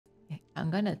I'm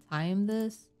gonna time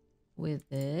this with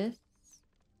this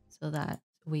so that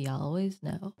we always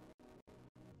know.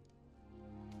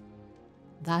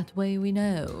 That way we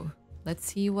know. Let's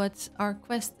see what our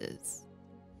quest is.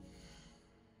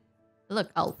 Look,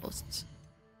 outposts.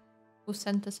 Who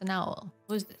sent us an owl?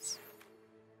 Who's this?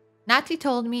 Natty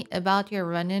told me about your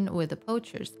run-in with the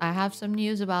poachers. I have some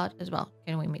news about as well.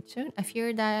 Can we meet soon? I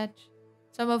fear that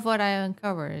some of what I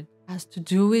uncovered has to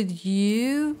do with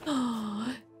you.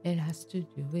 It has to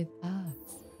do with us.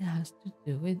 It has to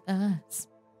do with us.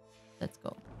 Let's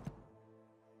go.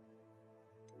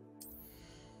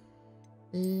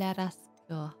 Let us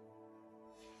go.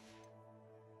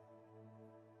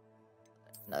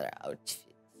 Another outfit.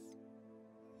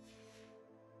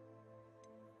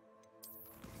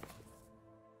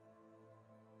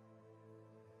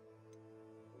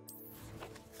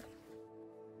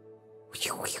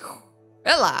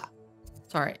 Ella!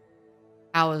 Sorry.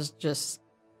 I was just...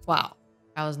 Wow.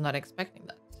 I was not expecting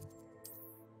that.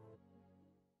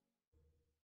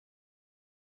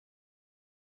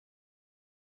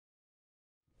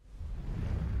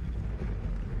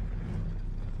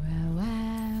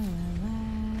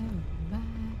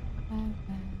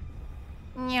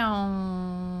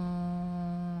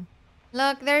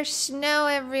 Look, there's snow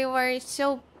everywhere. It's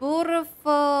so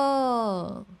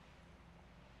beautiful.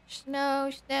 Snow,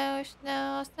 snow,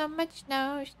 snow. So much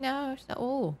snow, snow, snow.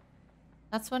 Oh,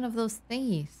 that's one of those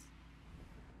things.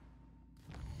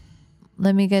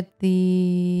 Let me get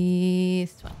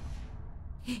this one.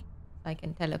 So I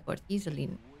can teleport easily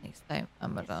next time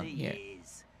I'm around here.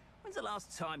 When's the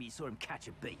last time you saw him catch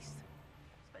a beast?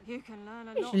 You can learn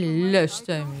a lot. Last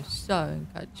time you saw him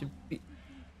catch a beast.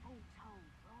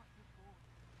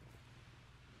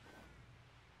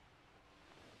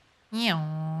 I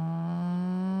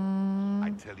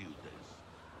tell you this.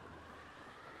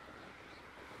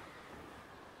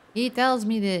 He tells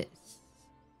me this.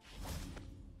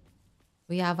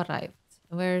 We have arrived.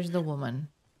 Where's the woman?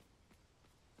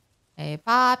 Hey,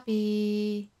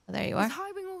 Poppy. Oh, there you are. Is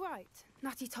Highwing all right?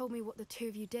 Natty told me what the two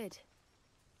of you did.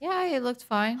 Yeah, it looked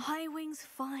fine. Highwing's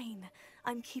fine.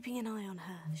 I'm keeping an eye on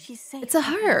her. She's safe. It's a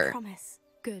her. I promise.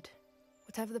 Good.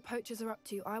 Whatever the poachers are up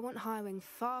to, I want Highwing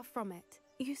far from it.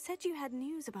 You said you had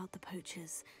news about the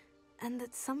poachers, and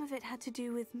that some of it had to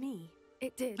do with me.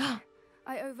 It did.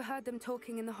 I overheard them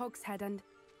talking in the Hogshead, and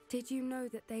did you know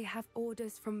that they have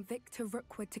orders from Victor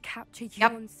Rookwood to capture you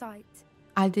on sight?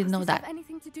 I didn't know Does that. this have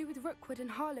anything to do with Rookwood and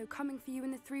Harlow coming for you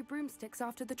in the Three Broomsticks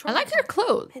after the trial? I like her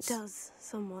clothes. It does,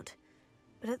 somewhat.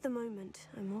 But at the moment,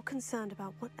 I'm more concerned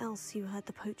about what else you heard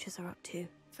the poachers are up to.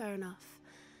 Fair enough.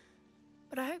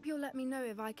 But I hope you'll let me know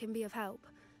if I can be of help.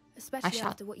 Especially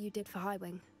after what you did for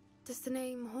Highwing. Does the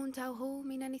name Horntail Hall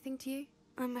mean anything to you?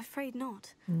 I'm afraid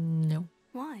not. No.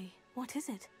 Why? What is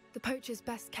it? The poacher's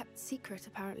best kept secret,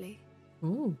 apparently.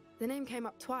 Ooh. The name came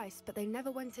up twice, but they never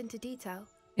went into detail.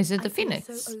 Is it the I Phoenix?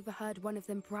 also overheard one of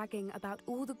them bragging about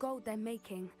all the gold they're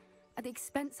making, at the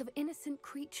expense of innocent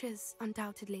creatures,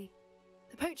 undoubtedly.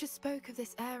 The poachers spoke of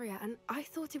this area, and I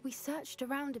thought if we searched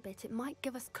around a bit, it might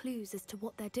give us clues as to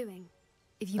what they're doing.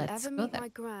 If you ever meet my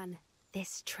gran,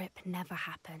 this trip never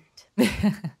happened.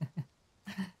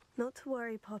 Not to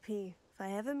worry, Poppy. If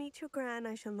I ever meet your gran,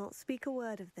 I shall not speak a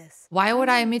word of this. Why would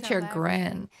I meet your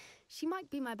gran? She might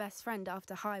be my best friend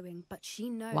after Highwing, but she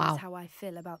knows how I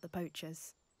feel about the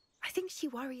poachers. I think she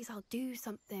worries I'll do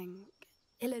something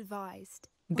ill-advised.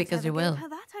 Because you will. Gave her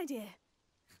that idea.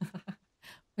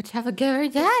 Whichever gave her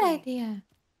that idea.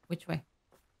 Which way?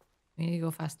 We need to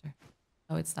go faster.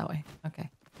 Oh, it's that way. Okay.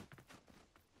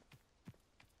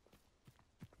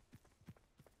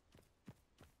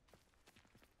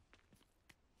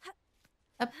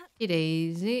 Upty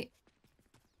daisy.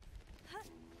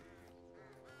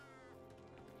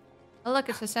 Oh, look,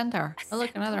 it's a centaur. Oh,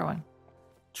 look, another one.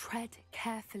 Tread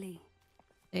carefully.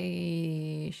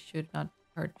 They should not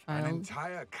hurt child. An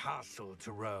entire castle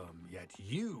to roam, yet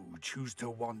you choose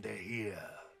to wander here.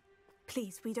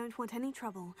 Please, we don't want any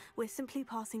trouble. We're simply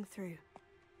passing through.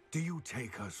 Do you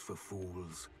take us for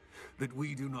fools? That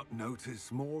we do not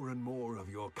notice more and more of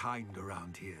your kind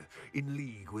around here, in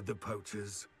league with the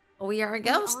poachers? We are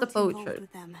against the poachers.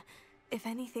 With them. If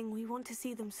anything, we want to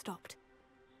see them stopped.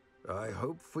 I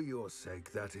hope for your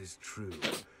sake that is true.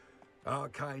 Our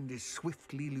kind is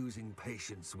swiftly losing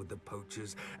patience with the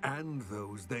poachers and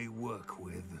those they work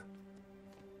with.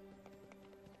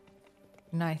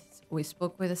 Nice. We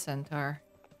spoke with a centaur.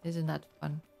 Isn't that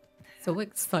fun? So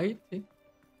exciting.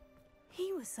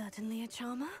 He was certainly a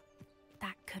charmer.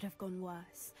 That could have gone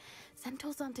worse.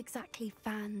 Centaurs aren't exactly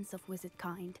fans of wizard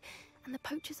kind, and the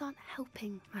poachers aren't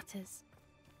helping matters.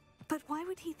 But why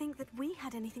would he think that we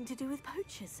had anything to do with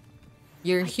poachers?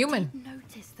 You're I human. did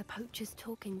notice the poachers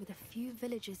talking with a few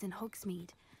villagers in Hogsmeade.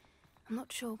 I'm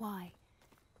not sure why.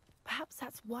 Perhaps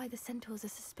that's why the centaurs are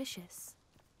suspicious.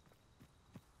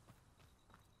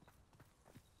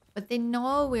 But they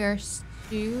know we're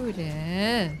students.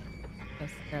 That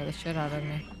scared the shit out of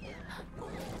me.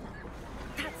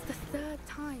 That's the third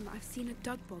time I've seen a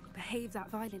dugbog behave that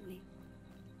violently.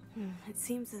 It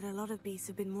seems that a lot of beasts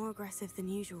have been more aggressive than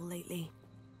usual lately.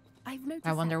 I've noticed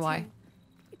I wonder that why. too.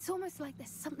 It's almost like there's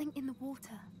something in the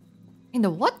water. In the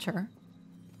water?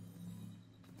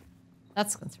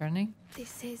 That's concerning.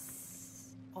 This is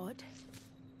odd.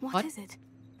 What is it?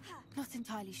 Not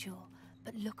entirely sure,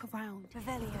 but look around.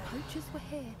 Revelio. The poachers were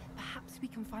here. Perhaps we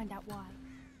can find out why.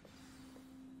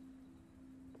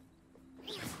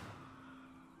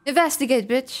 Investigate,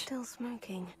 bitch. Still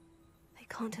smoking. They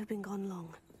can't have been gone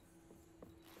long.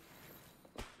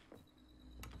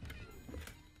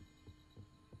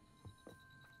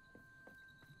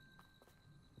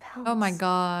 Oh my Pelts.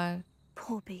 god.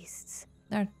 Poor beasts.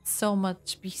 There's so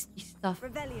much beastie stuff.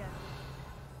 Revelio.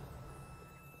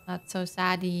 That's so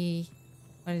saddy.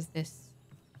 What is this?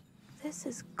 This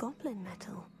is goblin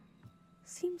metal.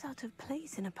 Seems out of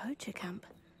place in a poacher camp.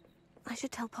 I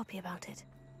should tell Poppy about it.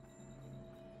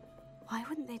 Why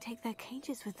wouldn't they take their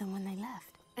cages with them when they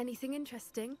left? Anything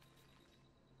interesting?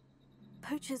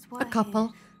 Poachers were A couple.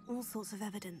 here, all sorts of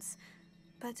evidence.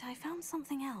 But I found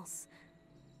something else.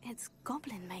 It's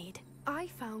goblin made. I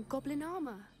found goblin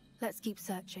armor. Let's keep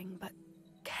searching, but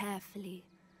carefully.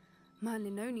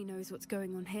 Merlin only knows what's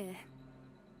going on here.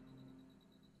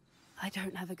 I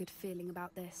don't have a good feeling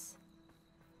about this.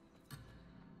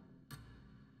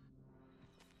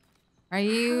 Are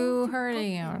you How do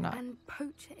hurting or goblin not? and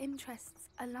poacher interests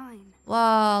align.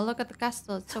 Wow, look at the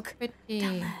castle. It's so Look, pretty.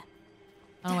 Down there.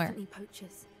 Oh, where? Definitely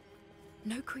poachers.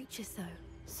 No creatures though.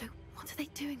 So what are they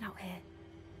doing out here?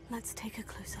 Let's take a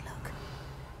closer look.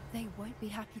 They won't be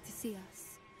happy to see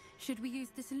us. Should we use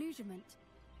disillusionment?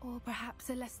 Or perhaps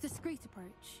a less discreet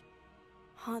approach?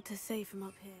 Hard to say from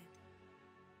up here.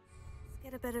 Let's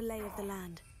get a better lay of the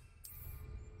land.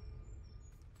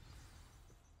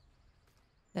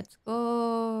 Let's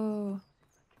go.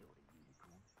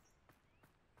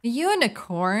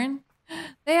 Unicorn?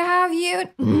 They have you.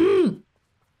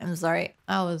 I'm sorry.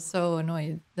 I was so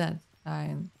annoyed that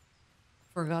I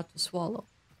forgot to swallow.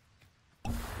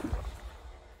 Come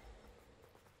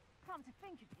to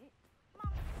think of it,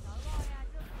 months ago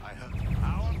I had I have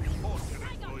our portrait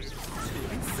for you.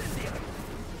 Incendiary!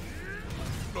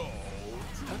 No,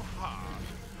 too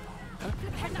hard.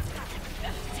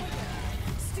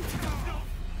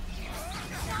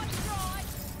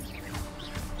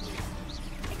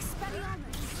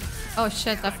 Oh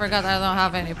shit, I forgot I don't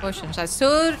have any potions. I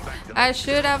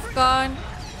should have gone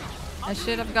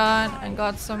and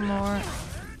got some more.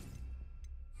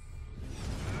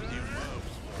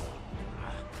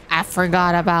 I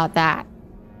forgot about that.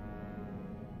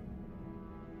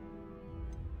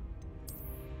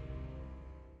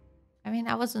 I mean,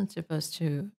 I wasn't supposed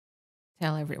to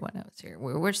tell everyone I was here.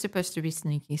 We're supposed to be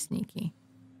sneaky.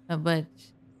 But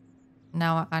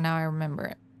now I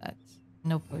remember that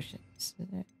no potions.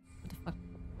 What the fuck?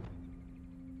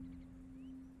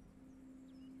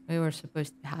 We were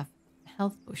supposed to have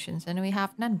health potions and we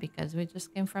have none because we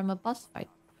just came from a boss fight.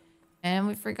 And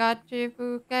we forgot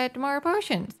to get more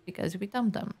potions because we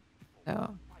dumped them.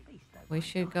 So we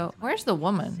should go. Where's the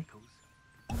woman?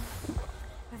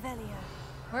 Revelio.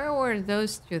 Where were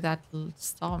those two that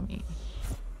saw me?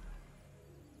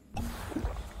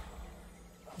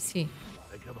 Let's see.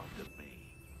 They come up to me.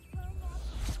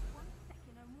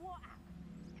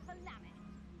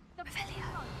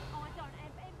 I don't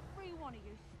have every one of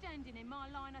you standing in my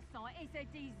line of sight. It's a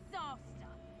disaster.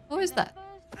 Who is that?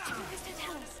 Just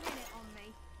tell us. Minute on me.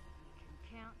 You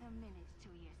can count the minutes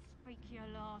till you speak your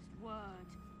last word.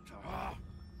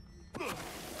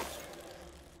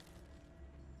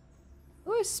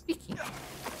 Who is speaking?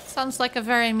 Sounds like a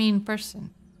very mean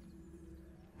person.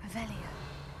 Revelio.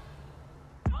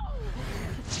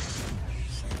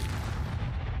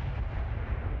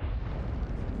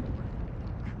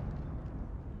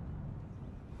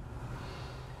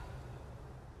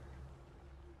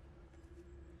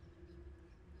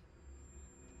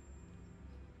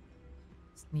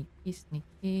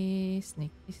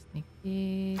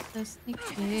 Sneaky, so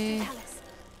sneaky. Tell us.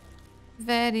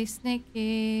 Very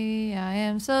sneaky. I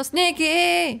am so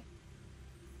sneaky.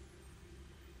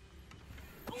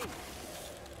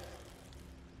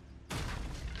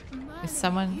 Merlin,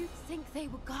 someone- you'd think they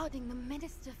were guarding the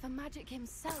Minister for Magic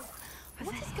himself.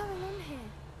 What is going on here?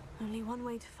 Only one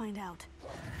way to find out.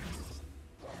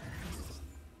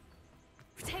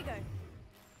 Protego!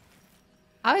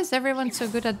 How is everyone so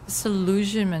good at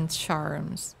disillusionment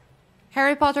charms?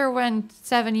 Harry Potter went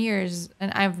 7 years,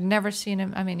 and I've never seen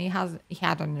him. I mean, he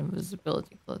had an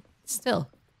invisibility cloak. Still,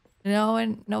 no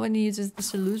one uses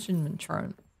disillusionment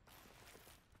charm.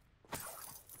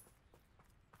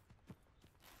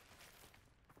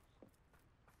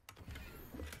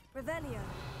 Revelio.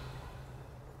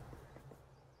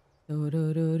 What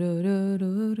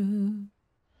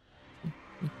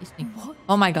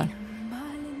Oh my god. in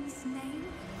Merlin's name?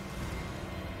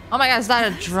 Oh my god, is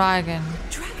that a dragon?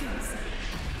 Dragons!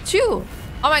 2!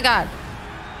 Oh my god.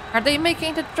 Are they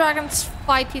making the dragons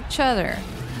fight each other?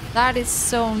 That is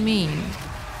so mean.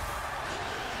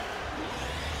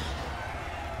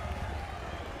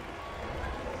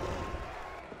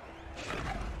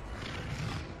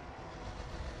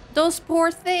 Those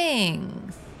poor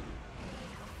things.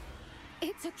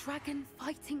 It's a dragon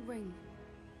fighting ring.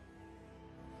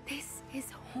 This is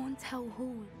Hauntel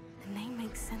Hall. The name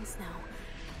makes sense now.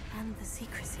 And the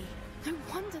secrecy. No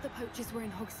wonder the poachers were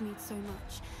in Hogsmeade so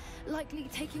much. Likely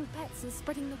taking bets and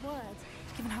spreading the word.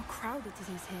 Given how crowded it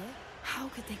is here, how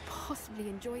could they possibly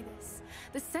enjoy this?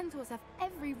 The centaurs have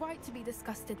every right to be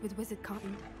disgusted with wizard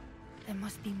kind. There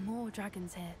must be more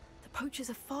dragons here. The poachers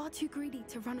are far too greedy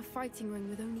to run a fighting ring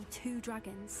with only 2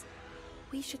 dragons.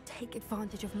 We should take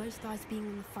advantage of most eyes being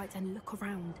on the fight and look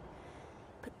around.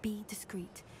 But be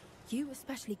discreet. You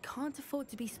especially can't afford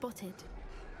to be spotted.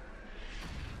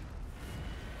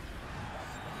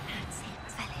 Nancy,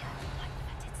 Revelio. Like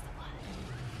that it's the word.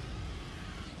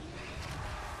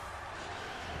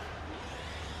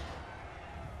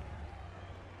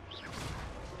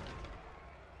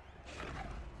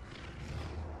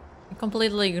 I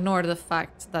completely ignore the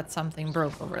fact that something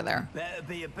broke over there. Better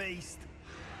be a beast.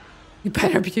 You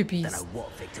better be a Don't beast. know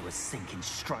what Victor was sinking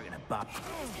straight in a butt.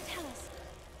 Tell us.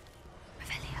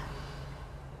 Revelio.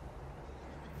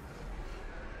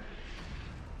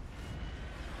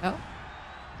 Oh.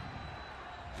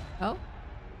 Oh.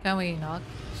 Can we not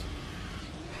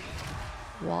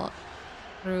walk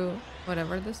through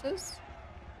whatever this is?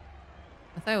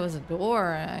 I thought it was a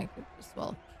door and I could just,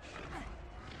 well...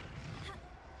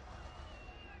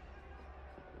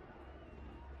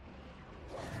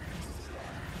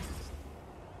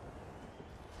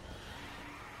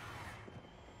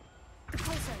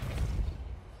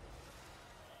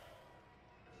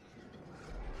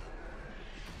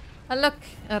 Oh, look,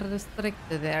 a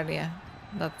restricted area.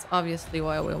 That's obviously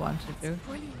what we want to do.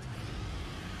 Brilliant.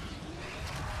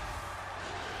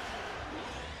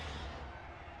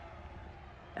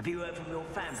 Have you heard from your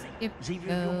family? Keep Has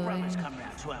either of your brothers going, come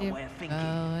round to our keep way of thinking?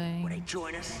 going. Will they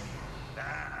join us?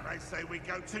 Nah, they say we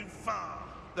go too far.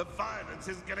 The violence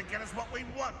isn't going to get us what we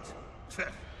want.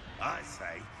 I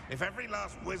say, if every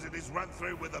last wizard is run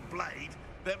through with a blade,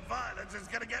 then violence is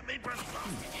going to get me precise.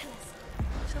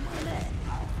 Someone there.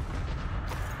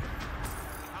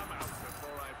 Come out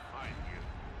before I find you.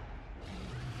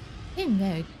 Come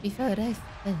out before I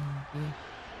find you.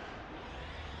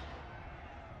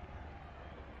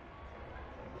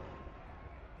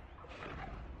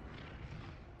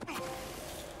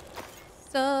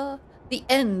 So, the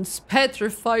ends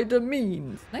petrify the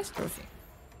means. Nice trophy.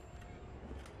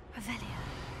 Revelio.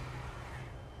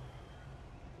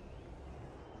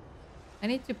 I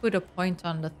need to put a point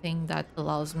on the thing that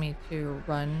allows me to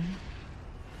run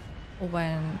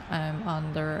when I'm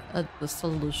under a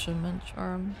disillusionment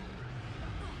charm.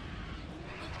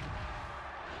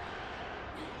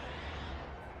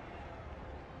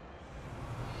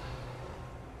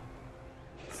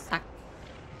 Sack.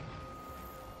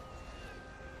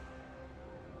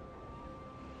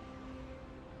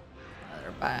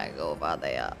 Another bag over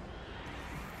there.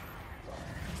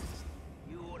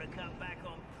 You ought to come back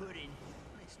on pudding.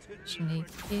 Let's took you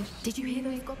Sneaky. Did you hear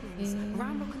those goblins? sneaky.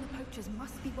 Ramrock and the poachers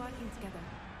must be working together.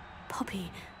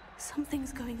 Poppy,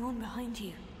 something's going on behind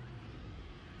you.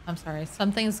 I'm sorry,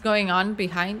 something's going on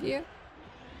behind you?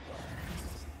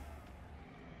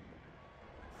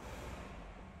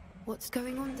 What's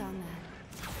going on down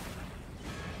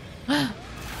there?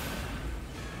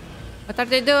 What are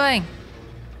they doing?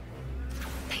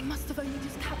 They must have only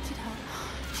just captured her.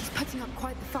 She's putting up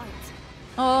quite the fight.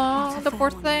 Oh, Not a the fair poor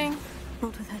one, thing.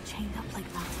 Not with her chained up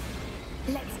like that.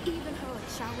 Let's even her up,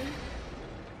 shall we?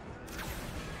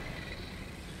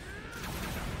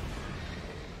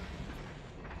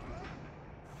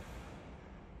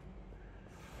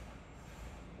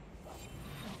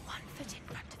 One foot in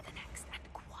front of the next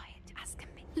and quiet as can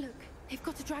be. Look, they've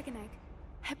got a dragon egg.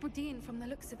 Hebridean from the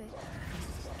looks of it.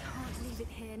 Can't leave it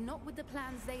here, not with the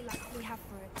plans they likely have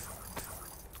for it.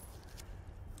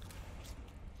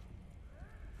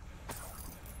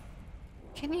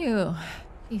 Can you?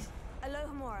 Please.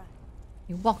 Aloha,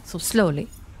 You walk so slowly.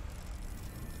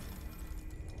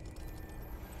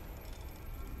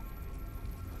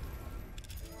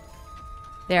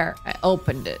 There, I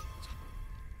opened it.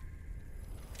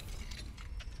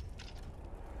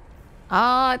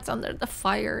 Ah, it's under the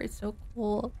fire. It's so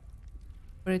cool.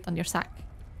 Put it on your sack.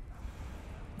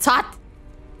 It's hot!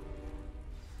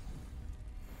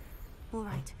 All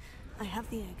right, I have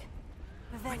the egg.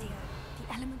 Ready.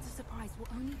 The elements of surprise will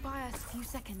only buy us a few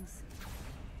seconds.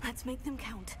 Let's make them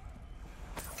count.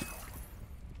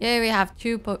 Yay, we have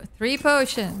 3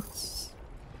 potions.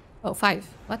 Oh, 5.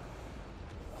 What?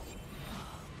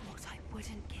 What I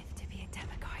wouldn't give to be a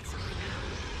demiguise.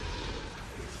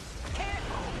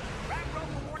 Careful! Rat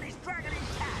Rover one is dragging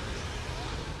his cat.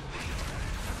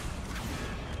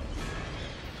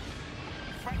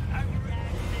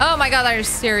 Oh my god, are you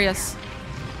serious?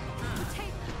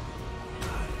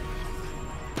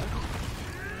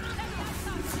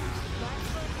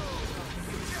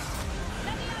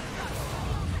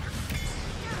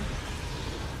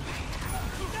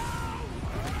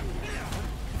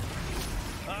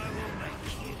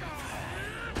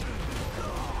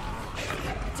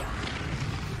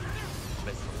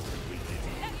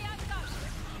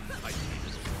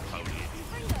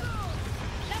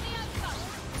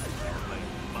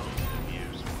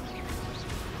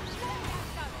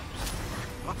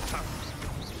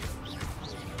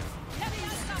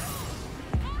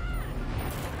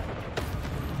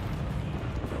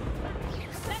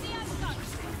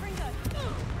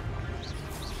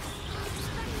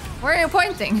 Where are you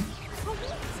pointing?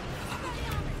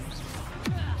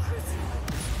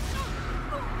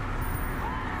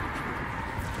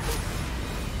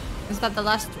 Is that the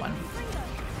last one?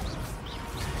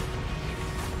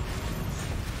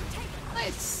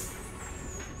 Nice.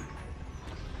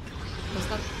 Was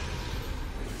that?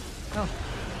 Oh.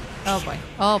 Oh boy.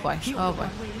 Oh boy. Oh boy.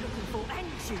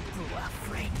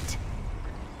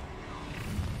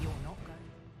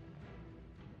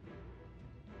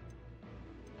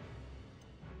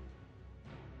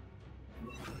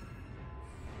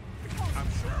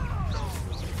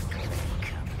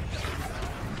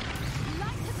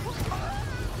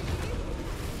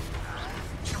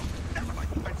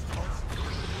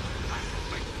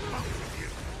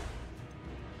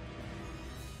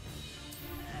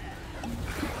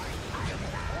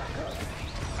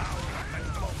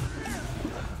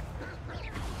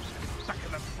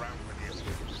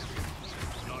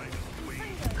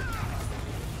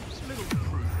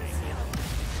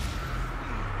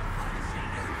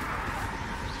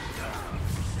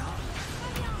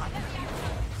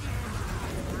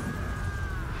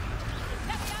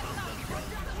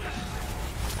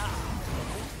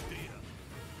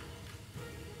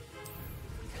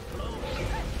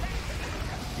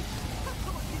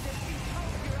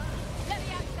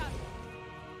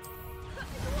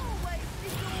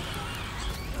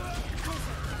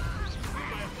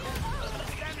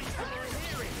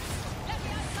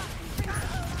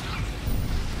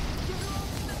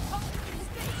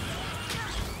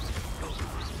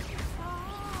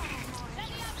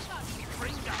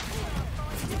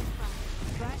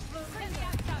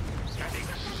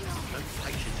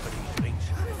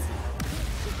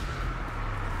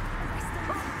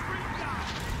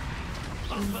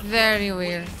 Very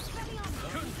weird.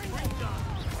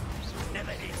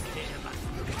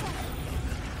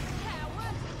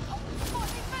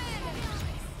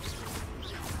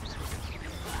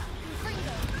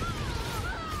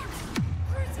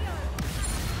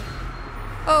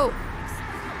 Oh.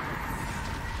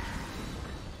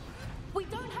 We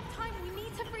don't have time. We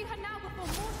need to free her now before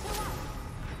more show up.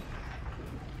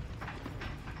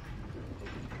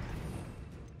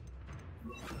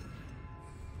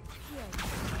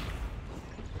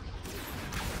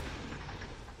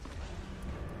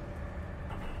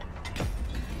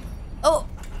 Oh.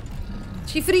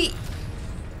 She free.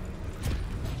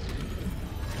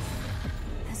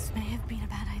 This may have been a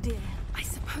bad idea. I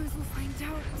suppose we'll find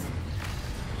out.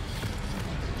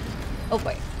 Oh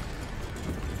boy.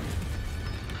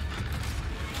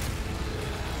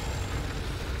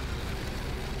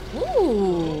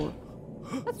 Ooh.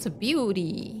 That's a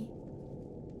beauty.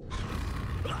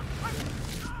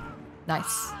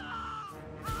 Nice.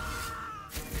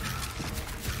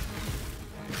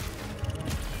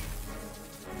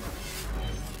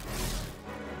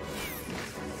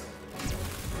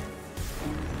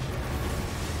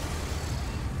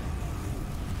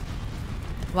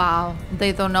 Wow,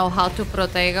 they don't know how to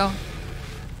protego.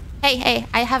 Hey, hey,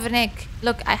 I have an egg.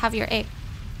 Look, I have your egg.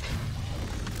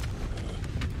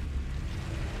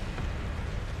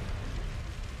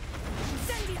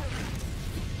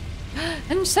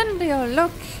 Incendio,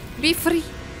 look! Be free!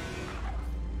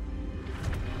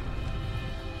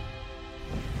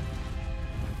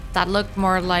 That looked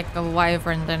more like a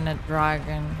wyvern than a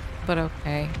dragon, but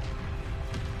okay.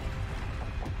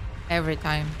 Every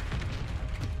time.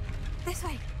 This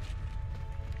way.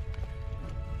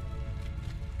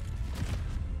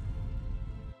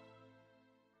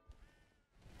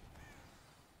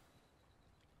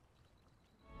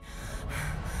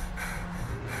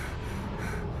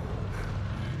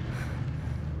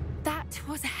 That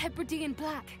was a Hebridean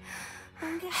black.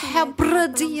 I'm guessing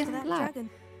Hebridean that black. dragon.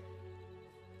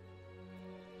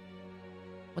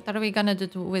 What are we gonna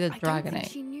do with a I don't dragon think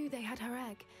egg? she knew they had her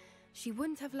egg. She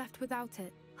wouldn't have left without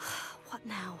it. What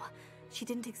now? She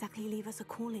didn't exactly leave us a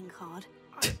calling card.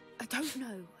 I don't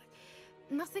know.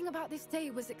 Nothing about this day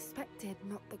was expected.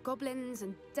 Not the goblins,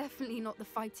 and definitely not the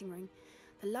fighting ring.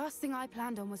 The last thing I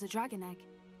planned on was a dragon egg.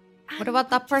 What And about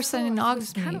that just person in thought, which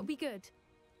Hogsmeade? cannot be good.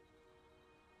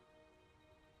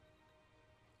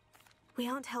 We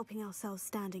aren't helping ourselves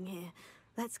standing here.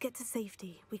 Let's get to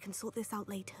safety. We can sort this out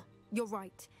later. You're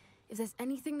right. If there's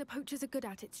anything the poachers are good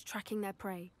at, it's tracking their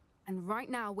prey. And right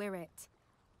now, we're it.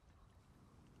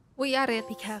 We are it.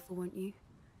 Be careful, won't you?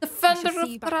 Defender I shall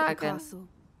see you of back at the dragons. castle.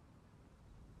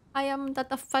 I am the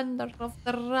defender of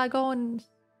dragons.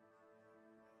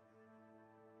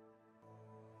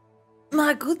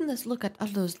 My goodness, look at all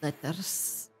those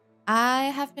letters. I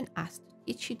have been asked to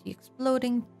teach you the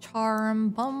exploding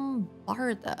charm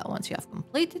Bombarda. Once you have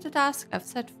completed the task I've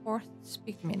set forth,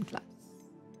 speak to me in class.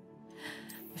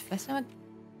 Professor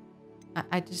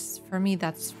for me,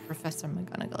 that's Professor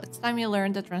McGonagall. It's time you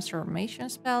learn the transformation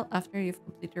spell after you've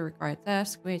completed the required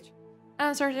task, which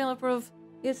I'm certain will prove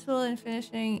useful in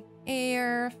finishing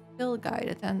your field guide.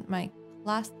 Attend my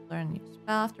class to learn a new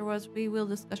spell. Afterwards, we will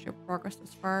discuss your progress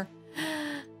thus far.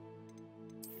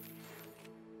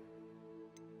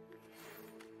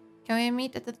 Can we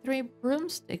meet at the Three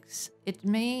Broomsticks? It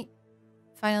may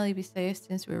finally be safe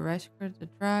since we rescued the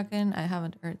dragon. I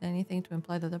haven't heard anything to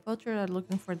imply that the poachers are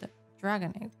looking for the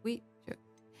dragon egg. We do.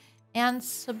 And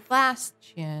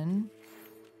Sebastian,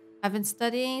 I've been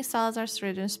studying Salazar's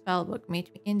written spellbook.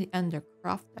 Meet me in the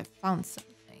Undercroft. I found something.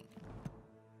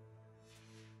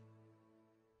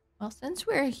 Well, since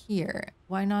we're here,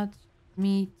 why not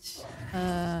meet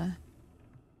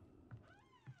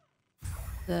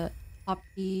the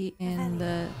puppy in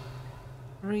the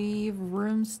Three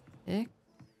Broomsticks?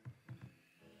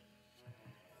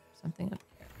 Something up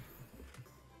here.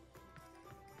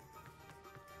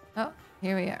 Oh,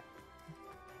 here we are.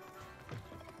 I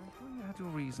thought you had your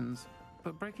reasons,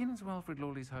 but breaking into Wilfred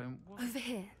Lawley's home was... Over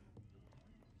here.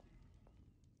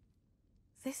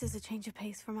 This is a change of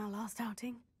pace from our last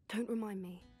outing. Don't remind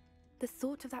me. The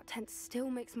thought of that tent still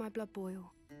makes my blood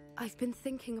boil. I've been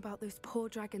thinking about those poor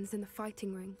dragons in the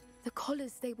fighting ring. The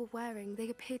collars they were wearing, they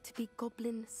appeared to be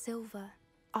goblin silver.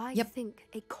 I think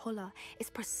a collar is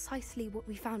precisely what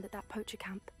we found at that poacher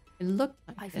camp. It looked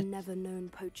like I've never known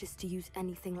poachers to use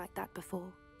anything like that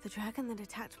before. The dragon that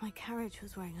attacked my carriage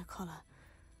was wearing a collar,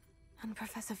 and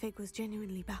Professor Fig was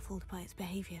genuinely baffled by its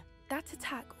behavior. That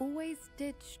attack always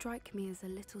did strike me as a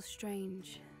little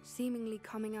strange, seemingly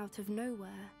coming out of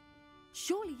nowhere.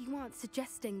 Surely you aren't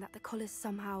suggesting that the collars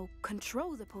somehow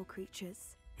control the poor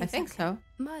creatures? I think so.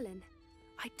 Merlin,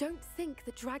 I don't think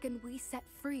the dragon we set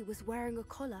free was wearing a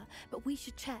collar, but we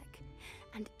should check.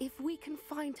 And if we can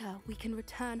find her, we can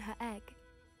return her egg.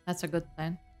 That's a good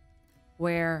plan.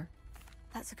 Where?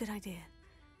 That's a good idea.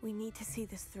 We need to see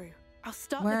this through. I'll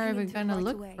start Where are looking we into it gonna right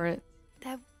look away. for it?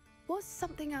 There was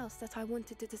something else that I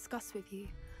wanted to discuss with you.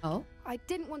 Oh? I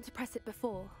didn't want to press it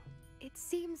before. It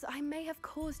seems I may have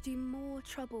caused you more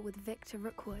trouble with Victor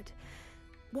Rookwood.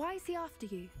 Why is he after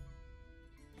you?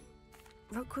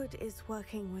 Rookwood is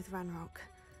working with Ranrock,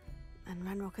 and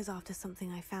Ranrock is after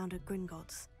something I found at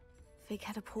Gringotts. Fig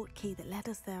had a portkey that led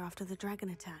us there after the dragon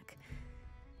attack.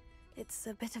 It's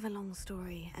a bit of a long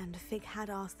story, and Fig had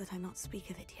asked that I not speak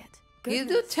of it yet. You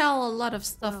do tell a lot of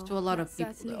stuff to a lot of that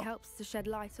people, certainly though. helps to shed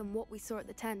light on what we saw at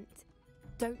the tent.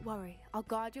 Don't worry, I'll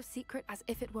guard your secret as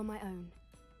if it were my own.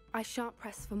 I shan't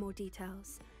press for more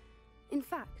details. In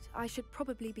fact, I should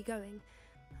probably be going.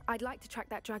 I'd like to track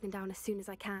that dragon down as soon as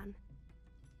I can.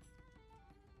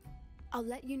 I'll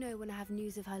let you know when I have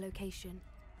news of her location.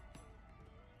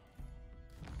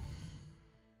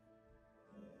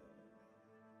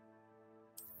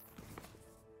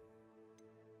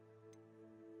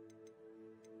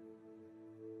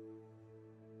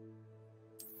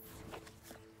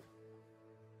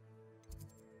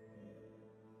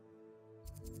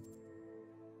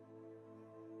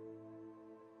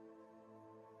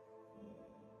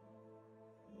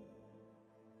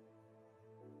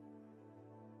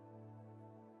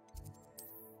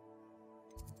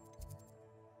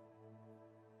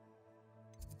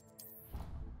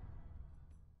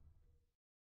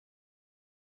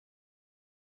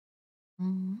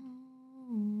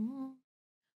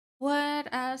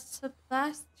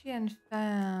 Sebastian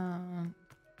found.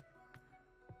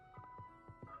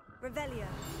 Revelio.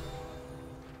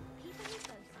 People who boast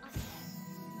are there.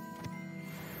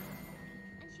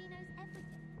 And she knows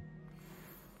everything. That's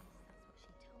what she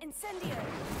told me. Incendio.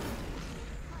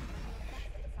 Might be your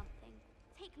best at something.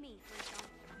 Take me, for example.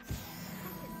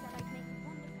 Captain said I'd make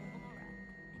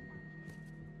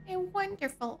a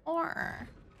wonderful aura. A wonderful aura.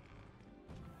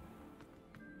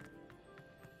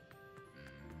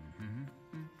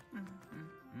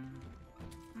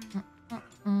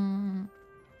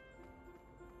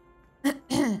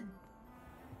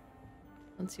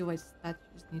 Let's see why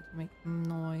statues need to make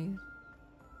noise.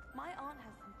 My aunt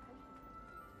has some potions.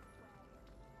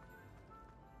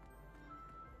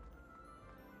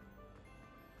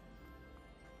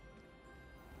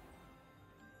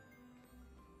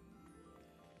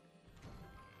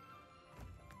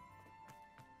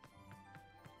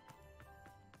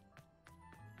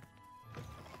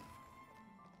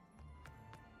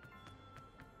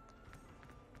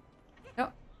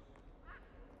 Oh,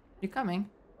 you coming?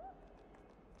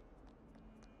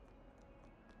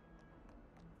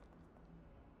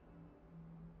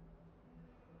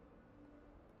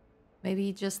 Maybe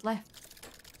he just left.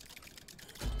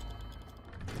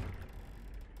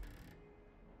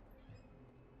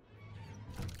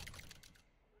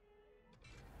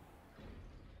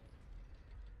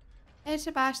 Hey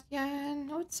Sebastian,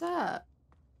 what's up?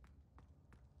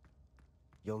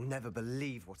 You'll never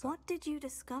believe what What did you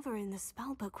discover in the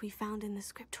spellbook we found in the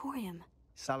scriptorium?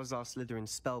 Salazar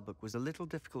Slytherin's spellbook was a little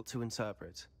difficult to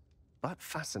interpret, but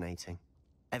fascinating.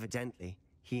 Evidently,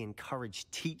 he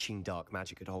encouraged teaching dark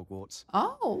magic at Hogwarts.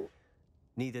 Oh.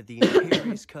 Neither the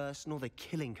Imperious Curse nor the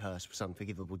Killing Curse was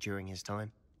unforgivable during his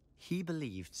time. He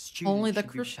believed students Only the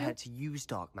should be Cruciate? prepared to use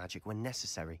dark magic when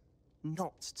necessary,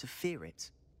 not to fear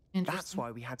it. That's Interesting.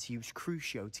 why we had to use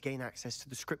Crucio to gain access to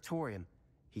the scriptorium.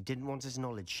 He didn't want his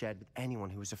knowledge shared with anyone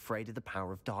who was afraid of the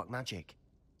power of dark magic.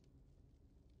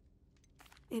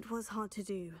 It was hard to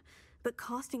do, but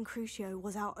casting Crucio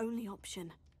was our only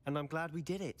option. And I'm glad we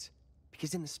did it,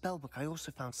 because in the spellbook I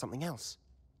also found something else.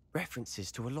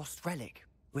 References to a lost relic,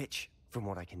 which, from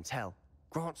what I can tell,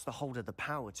 grants the holder the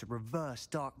power to reverse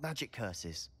dark magic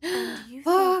curses. And you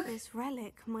thought this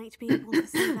relic might be able to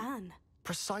save Anne?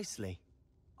 Precisely.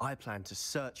 I plan to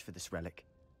search for this relic,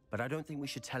 but I don't think we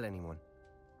should tell anyone.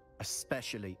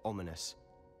 Especially Ominous.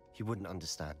 He wouldn't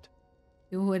understand.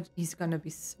 He's gonna be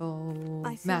so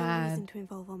I see no mad. reason to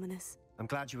involve Ominous. I'm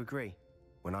glad you agree.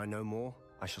 When I know more,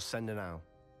 I shall send an owl.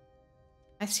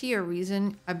 I see a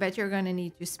reason. I bet you're gonna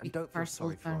need to And speak don't feel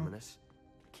sorry for tongue. Ominous.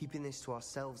 Keeping this to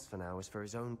ourselves for now is for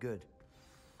his own good.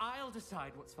 I'll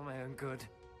decide what's for my own good.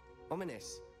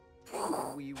 Ominous,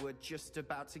 we were just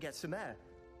about to get some air.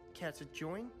 Care to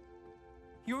join?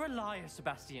 You're a liar,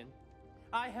 Sebastian.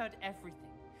 I heard everything.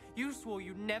 You swore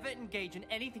you'd never engage in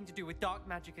anything to do with dark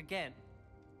magic again.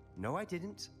 No, I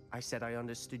didn't. I said I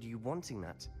understood you wanting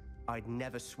that. I'd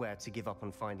never swear to give up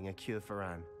on finding a cure for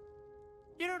Anne.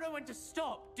 You don't know when to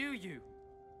stop, do you?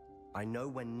 I know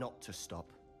when not to stop.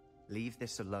 Leave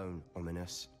this alone,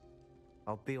 Ominous.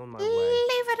 I'll be on my way.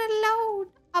 Leave it alone,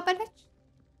 Ominous.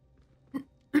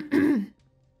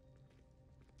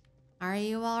 Are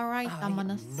you alright,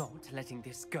 Ominous? I'm not letting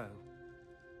this go.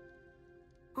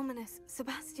 Ominous,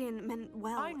 Sebastian meant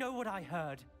well. I know what I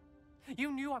heard.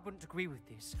 You knew I wouldn't agree with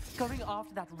this. Going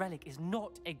after that relic is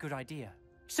not a good idea.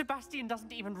 Sebastian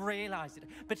doesn't even realize it,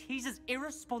 but he's as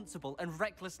irresponsible and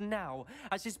reckless now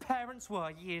as his parents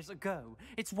were years ago.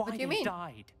 It's why What do you they mean?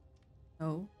 died.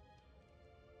 Oh.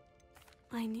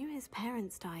 I knew his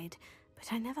parents died,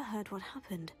 but I never heard what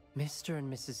happened. Mr.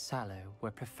 and Mrs. Sallow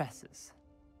were professors.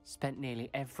 Spent nearly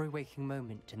every waking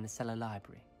moment in the cellar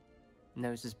library.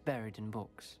 Noses buried in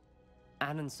books.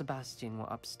 Anne and Sebastian were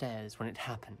upstairs when it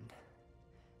happened.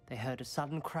 They heard a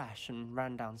sudden crash and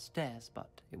ran downstairs, but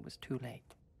it was too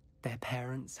late. Their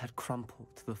parents had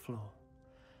crumpled to the floor.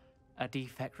 A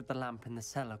defect with the lamp in the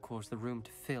cellar caused the room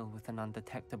to fill with an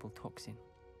undetectable toxin.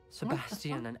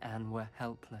 Sebastian and Anne were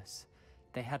helpless.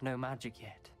 They had no magic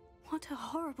yet. What a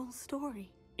horrible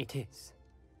story. It is.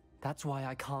 That's why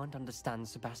I can't understand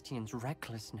Sebastian's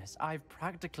recklessness. I've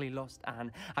practically lost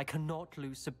Anne. I cannot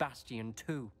lose Sebastian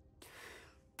too.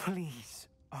 Please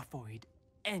avoid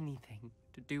anything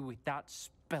to do with that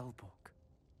spellbook.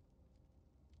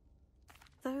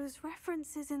 Those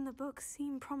references in the book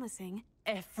seem promising.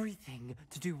 Everything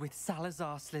to do with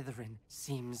Salazar Slytherin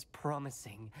seems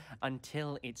promising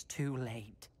until it's too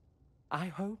late. I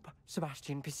hope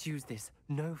Sebastian pursues this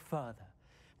no further,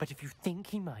 but if you think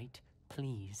he might,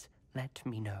 please let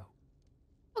me know.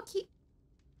 Okay.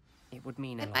 It would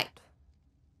mean a Bye-bye. lot.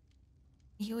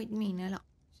 It would mean a lot.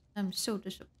 I'm so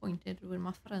disappointed with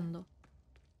my friendo.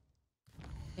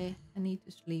 Okay, I need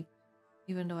to sleep.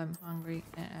 Even though I'm hungry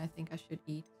and I think I should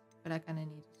eat. But I kinda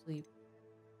need to sleep.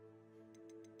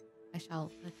 I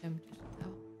shall let him just go.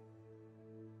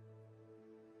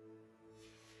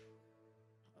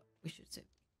 We should save.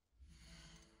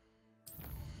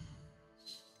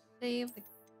 Save the...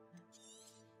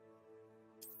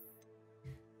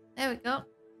 There we go.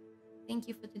 Thank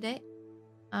you for today.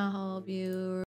 I hope you